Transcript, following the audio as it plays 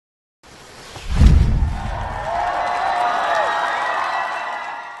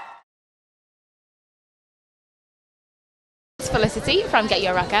Felicity from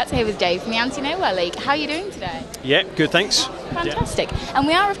GetYourRockOut, here with Dave from the Anti-Nowhere League. How are you doing today? Yeah, good, thanks. Fantastic. Yeah. And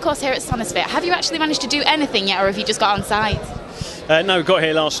we are, of course, here at Sonisphere. Have you actually managed to do anything yet, or have you just got on site? No, we got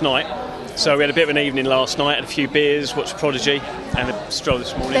here last night. So we had a bit of an evening last night, had a few beers, watched Prodigy, and a stroll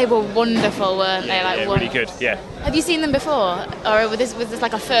this morning. They were wonderful, weren't they? Yeah, really good, yeah. Have you seen them before? Or was this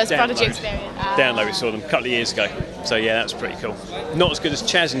like a first Prodigy experience? Download, we saw them a couple of years ago. So yeah, that's pretty cool. Not as good as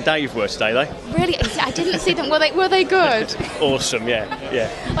Chaz and Dave were today, though. Really? I didn't see them. Were they good? Awesome, yeah.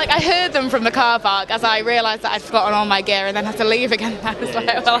 Like, I heard them from the car park as I realised that I'd forgotten all my gear and then had to leave again. And I was like,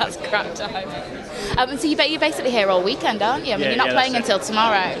 well, that's crap time. So you're basically here all weekend, aren't you? I mean, you're not playing until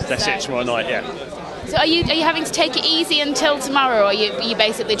tomorrow. That's it, tomorrow night, yeah. So are you having to take it easy until tomorrow, or are you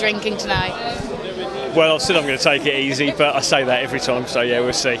basically drinking tonight? Well, I've said I'm going to take it easy, but I say that every time, so yeah,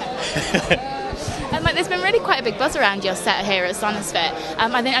 we'll see. And there's been really quite a big buzz around your set here at Sonisphere. I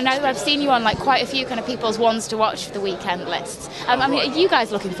know I've seen you on quite a few kind of people's ones to watch for the weekend lists. I mean, are you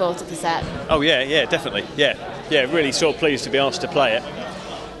guys looking forward to the set? Oh yeah, definitely, yeah. Really sort of pleased to be asked to play it,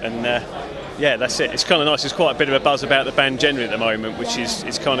 and yeah, that's it. It's kind of nice. There's quite a bit of a buzz about the band generally at the moment, which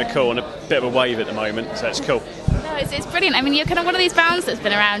is kind of cool, and a bit of a wave at the moment, so it's cool. No, it's brilliant. I mean, you're kind of one of these bands that's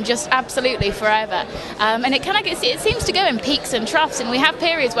been around just absolutely forever, and it seems to go in peaks and troughs, and we have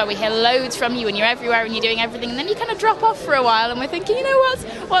periods where we hear loads from you and you're everywhere and you're doing everything, and then you kind of drop off for a while and we're thinking, you know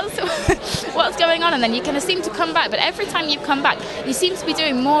what's going on, and then you kind of seem to come back. But every time you come back, you seem to be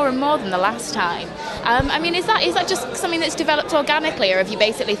doing more and more than the last time. I mean, is that just something that's developed organically, or have you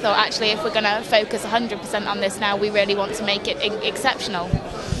basically thought, actually, if we're going to focus 100% on this now, we really want to make it exceptional?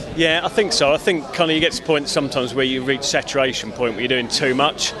 Yeah, I think so. I think kind of you get to the point sometimes where you reach saturation point where you're doing too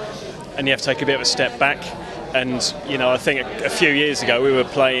much and you have to take a bit of a step back. And, you know, I think a few years ago we were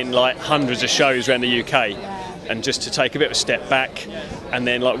playing like hundreds of shows around the UK, and just to take a bit of a step back, and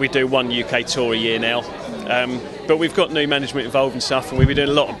then we do one UK tour a year now. But we've got new management involved and stuff, and we've been doing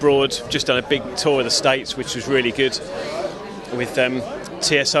a lot abroad. Just done a big tour of the States, which was really good, with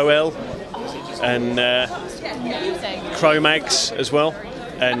TSOL and Cro-Mags as well,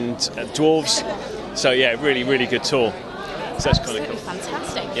 and Dwarves. So yeah, really good tour. So that's kind of cool.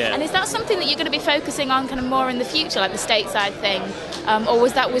 Fantastic. Yeah. And is that something that you're going to be focusing on kind of more in the future, like the stateside thing, or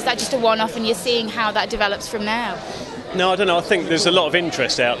was that just a one-off and you're seeing how that develops from now? No, I don't know. I think there's a lot of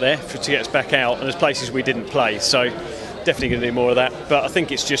interest out there to get us back out, and there's places we didn't play, so definitely going to do more of that. But I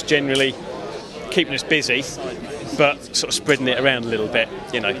think it's just generally keeping us busy, but sort of spreading it around a little bit,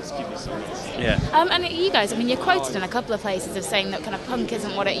 you know. Yeah. And you guys, I mean, you're quoted in a couple of places of saying that kind of punk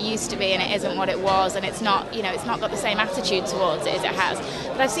isn't what it used to be, and it isn't what it was, and it's not got the same attitude towards it as it has.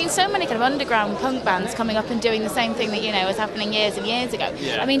 But I've seen so many kind of underground punk bands coming up and doing the same thing that was happening years and years ago.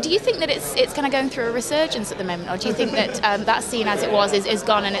 Yeah. I mean, do you think that it's kind of going through a resurgence at the moment, or do you think that that scene as it was is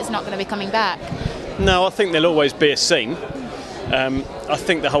gone and it's not going to be coming back? No, I think there'll always be a scene. I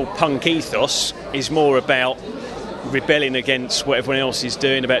think the whole punk ethos is more about rebelling against what everyone else is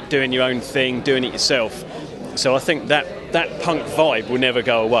doing, about doing your own thing, doing it yourself. So I think that punk vibe will never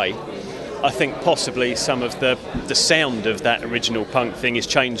go away. I think possibly some of the sound of that original punk thing is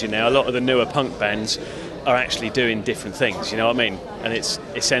changing now. A lot of the newer punk bands are actually doing different things, you know what I mean? And it's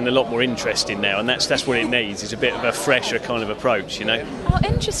sounding a lot more interesting now, and that's what it needs, is a bit of a fresher kind of approach, you know? Oh,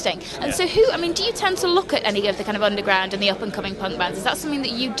 interesting. And so do you tend to look at any of the kind of underground and the up-and-coming punk bands? Is that something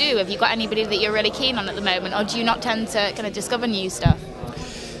that you do? Have you got anybody that you're really keen on at the moment, or do you not tend to kind of discover new stuff?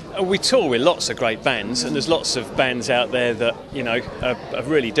 We tour with lots of great bands, and there's lots of bands out there that, you know, are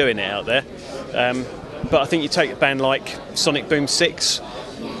really doing it out there. But I think you take a band like Sonic Boom 6,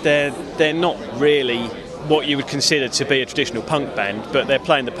 they're not really what you would consider to be a traditional punk band, but they're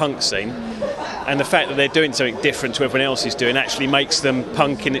playing the punk scene, and the fact that they're doing something different to everyone else is doing actually makes them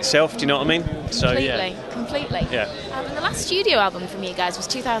punk in itself. Do you know what I mean? So Completely. Yeah. And the last studio album from you guys was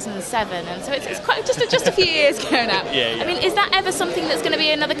 2007, and so it's quite just a few years ago now. Yeah. I mean, is that ever something that's going to be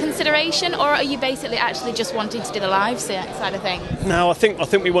another consideration, or are you basically actually just wanting to do the live side of things? No, I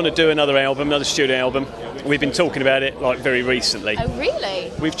think we want to do another studio album. We've been talking about it very recently. Oh,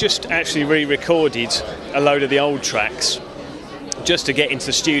 really? We've just actually re-recorded a load of the old tracks just to get into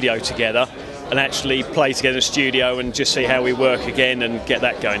the studio together and actually play together in the studio and just see how we work again and get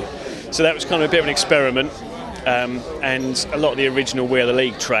that going. So that was kind of a bit of an experiment, and a lot of the original We Are the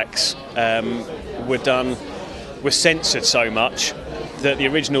League tracks were censored so much that the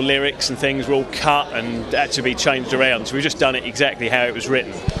original lyrics and things were all cut and had to be changed around. So we've just done it exactly how it was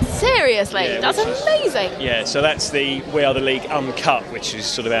written. Seriously? Yeah, that's amazing. Yeah, so that's the We Are the League Uncut, which is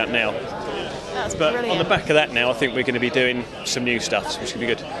sort of out now. That's but brilliant. on the back of that now, I think we're going to be doing some new stuff, which will be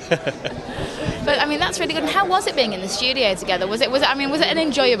good. But I mean, that's really good. And how was it being in the studio together? Was it an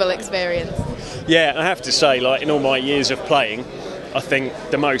enjoyable experience? Yeah, I have to say, like, in all my years of playing, I think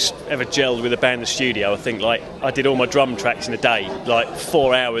the most ever gelled with a band in the studio. I think, like, I did all my drum tracks in a day, like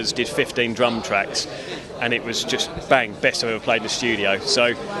 4 hours, did 15 drum tracks, and it was just bang, best I've ever played in the studio.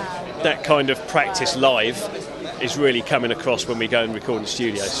 So that kind of practice live is really coming across when we go and record in the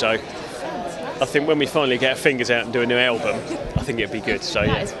studio. So I think when we finally get our fingers out and do a new album, I think it'd be good. So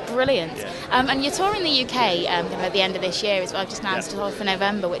that is brilliant. Yeah. And you're touring the UK kind of at the end of this year as well. I've just announced a tour for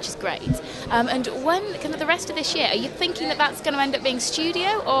November, which is great. And when kind of the rest of this year, are you thinking that that's going to end up being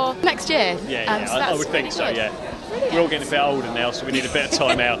studio or next year? Yeah, So I would think so. Yeah, brilliant. We're all getting a bit older now, so we need a bit of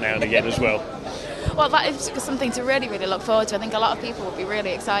time out now and again as well. Well, that is something to really, really look forward to. I think a lot of people will be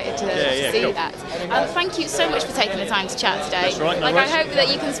really excited to see cool. that. Thank you so much for taking the time to chat today. That's right, no I worries. hope that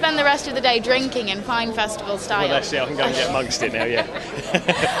you can spend the rest of the day drinking in fine festival style. Well, that's it. I can go and get amongst it now.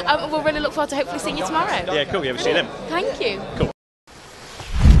 Yeah. We'll really look forward to hopefully seeing you tomorrow. Yeah, cool. Yeah, we'll see you then. Thank you. Cool.